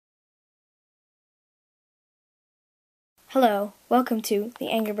Hello, welcome to the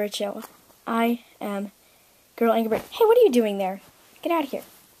Angry Bird Show. I am Girl Angry Bird. Hey, what are you doing there? Get out of here.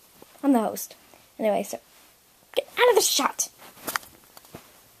 I'm the host. Anyway, so get out of the shot.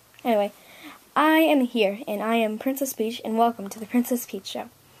 Anyway, I am here, and I am Princess Peach, and welcome to the Princess Peach Show.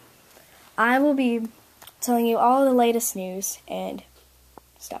 I will be telling you all the latest news and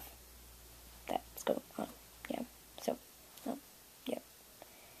stuff that's going on.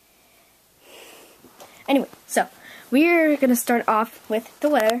 Anyway, so we're gonna start off with the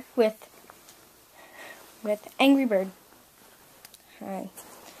weather with Angry Bird. Alright.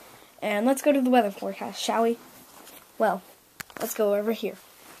 And let's go to the weather forecast, shall we? Well, let's go over here.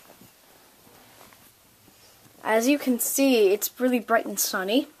 As you can see, it's really bright and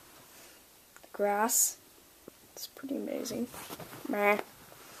sunny. The grass, it's pretty amazing. Meh.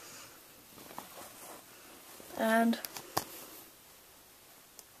 And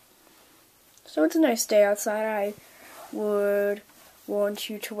so it's a nice day outside. I would want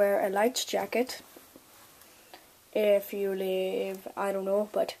you to wear a light jacket if you live, I don't know,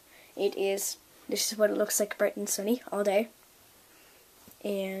 but this is what it looks like, bright and sunny all day.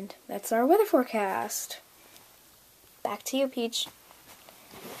 And that's our weather forecast. Back to you, Peach.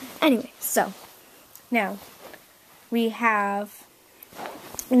 Anyway, so now we are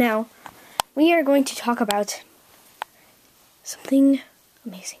going to talk about something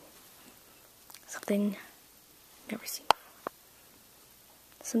amazing. Something I've never seen before.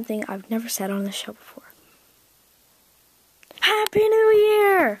 Something I've never said on the show before. Happy New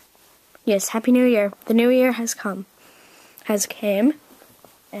Year! Yes, Happy New Year. The New Year has came,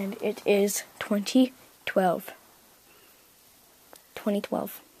 and it is 2012.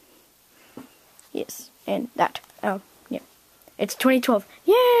 2012. Yes, and that. Oh, yeah. It's 2012.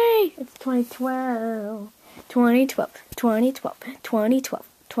 Yay! It's 2012. 2012. 2012. 2012.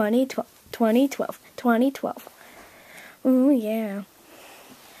 2012. 2012, 2012. Ooh, yeah.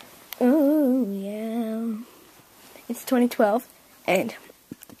 Ooh, yeah. It's 2012, and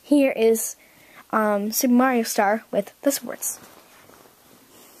here is Super Mario Star with the sports.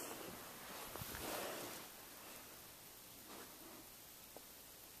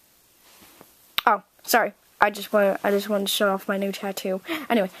 Oh, sorry. I just wanted to show off my new tattoo.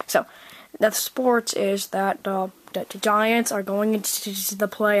 Anyway, so the sports is that the Giants are going into the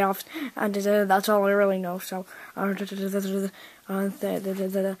playoffs, and that's all I really know. So the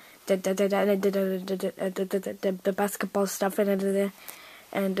basketball stuff and the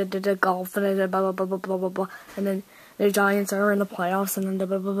golf and blah blah blah blah blah blah blah, and then the Giants are in the playoffs, and then the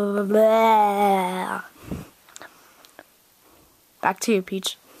blah blah blah blah blah. Back to you,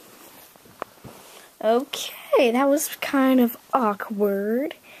 Peach. Okay, that was kind of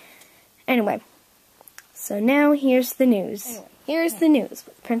awkward. Anyway, so now here's the news. Here's the news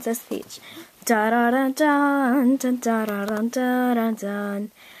with Princess Peach. Da da da da da da da da da da da.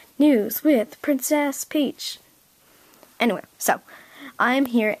 News with Princess Peach. Anyway, so I'm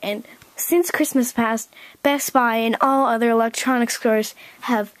here, and since Christmas passed, Best Buy and all other electronic stores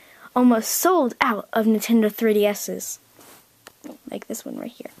have almost sold out of Nintendo 3DSs. Like this one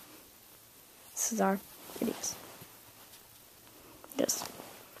right here. This is our 3DS. Just.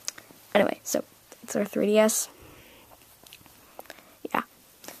 Anyway, so it's our 3DS. Yeah.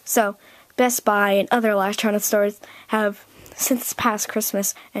 So, Best Buy and other electronic stores have, since past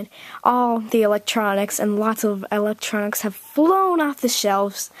Christmas, and all the electronics and lots of electronics have flown off the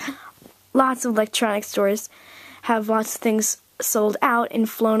shelves. Lots of electronic stores have lots of things sold out and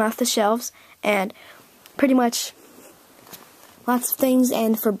flown off the shelves, and pretty much lots of things.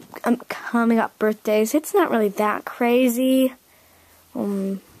 And for coming up birthdays, it's not really that crazy.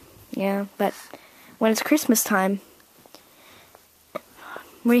 Yeah, but when it's Christmas time,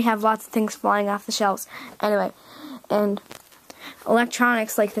 we have lots of things flying off the shelves. Anyway, and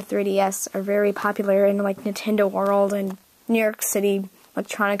electronics like the 3DS are very popular in like Nintendo World and New York City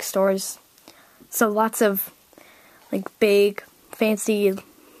electronic stores. So lots of like big, fancy,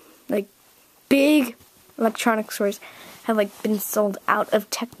 like big electronic stores have like been sold out of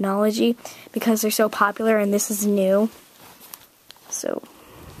technology because they're so popular, and this is new. So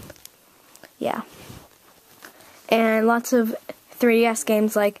yeah. And lots of 3DS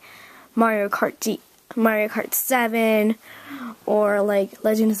games like Mario Kart 7, or like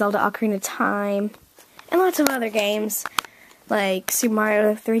Legend of Zelda Ocarina of Time, and lots of other games like Super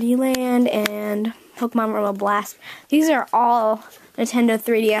Mario 3D Land and Pokemon Rumble Blast. These are all Nintendo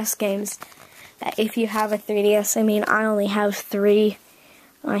 3DS games that if you have a 3DS, I mean, I only have 3.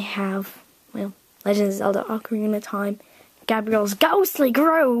 I have, well, Legend of Zelda Ocarina of Time, Gabriel's Ghostly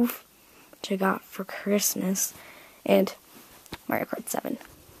Grove, which I got for Christmas, and Mario Kart 7.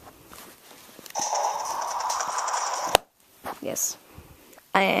 Yes.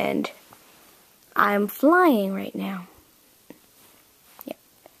 And I'm flying right now. Yeah.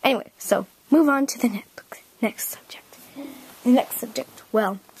 Anyway, so move on to the next subject. The next subject,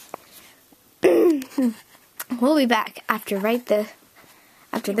 well, we'll be back after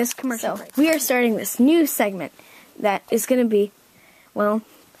this commercial break. We are starting this new segment that is going to be, well,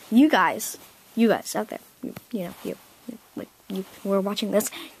 you guys out there, you who are watching this,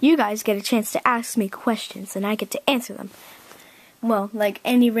 you guys get a chance to ask me questions and I get to answer them. Well, like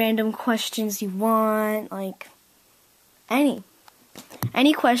any random questions you want, like any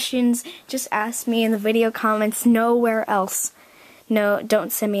questions, just ask me in the video comments, nowhere else. No,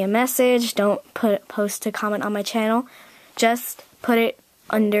 don't send me a message, don't post a comment on my channel, just put it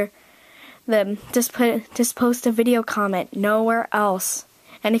under just post a video comment, nowhere else.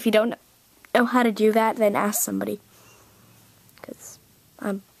 And if you don't know how to do that, then ask somebody, because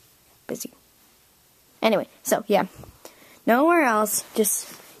I'm busy. Anyway, so yeah, nowhere else,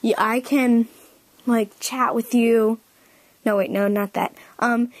 just, I can, like, chat with you. No, wait, no, not that.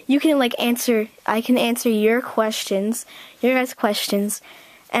 You can, like, I can answer your questions, your guys' questions,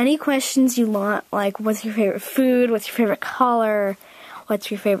 any questions you want, like, what's your favorite food, what's your favorite color, what's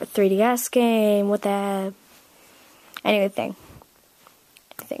your favorite 3DS game, anything.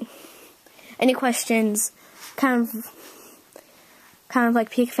 Any questions, kind of like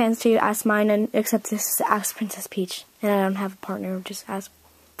Peak fans to ask mine, and except this is Ask Princess Peach, and I don't have a partner, just ask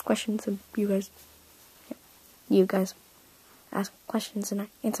questions, and you guys ask questions and I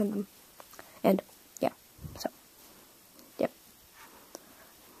answer them. And yeah, so yep.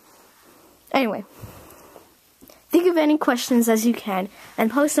 Anyway, think of any questions as you can and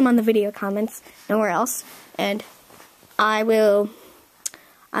post them on the video comments, nowhere else, and I will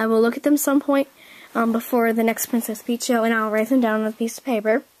look at them some point before the next Princess Peach show, and I'll write them down on a piece of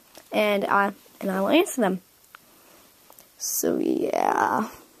paper, and I will answer them. So yeah,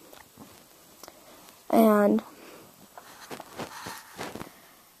 and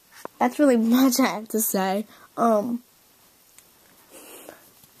that's really much I have to say.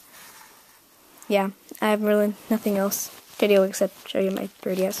 Yeah, I have really nothing else to do except show you my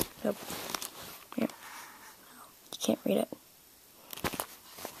 3DS. So, yeah, you can't read it.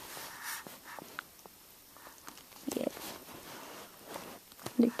 Yeah,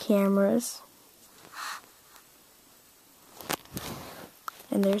 the cameras,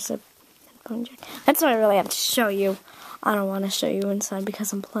 and there's a headphone jack. That's what I really have to show you. I don't want to show you inside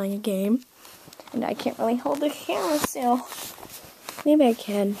because I'm playing a game, and I can't really hold the camera still. Maybe I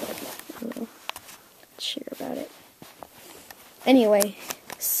can, but I don't know. Not sure about it. Anyway,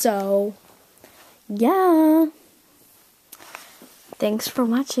 so yeah. Thanks for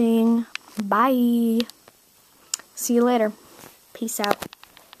watching. Bye. See you later. Peace out.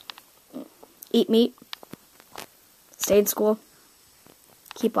 Eat meat. Stay in school.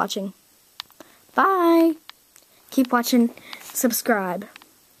 Keep watching. Bye. Keep watching, subscribe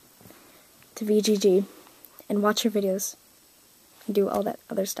to VGG, and watch your videos, and do all that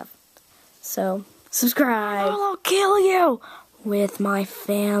other stuff. So, subscribe. I'll kill you with my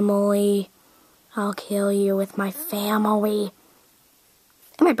family. I'll kill you with my family.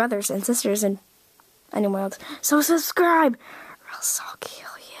 And my brothers and sisters and anyone else. So subscribe, or else I'll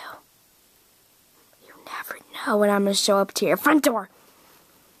kill you. You never know when I'm going to show up to your front door.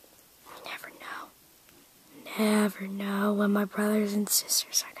 Never know when my brothers and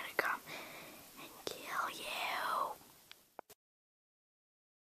sisters are going to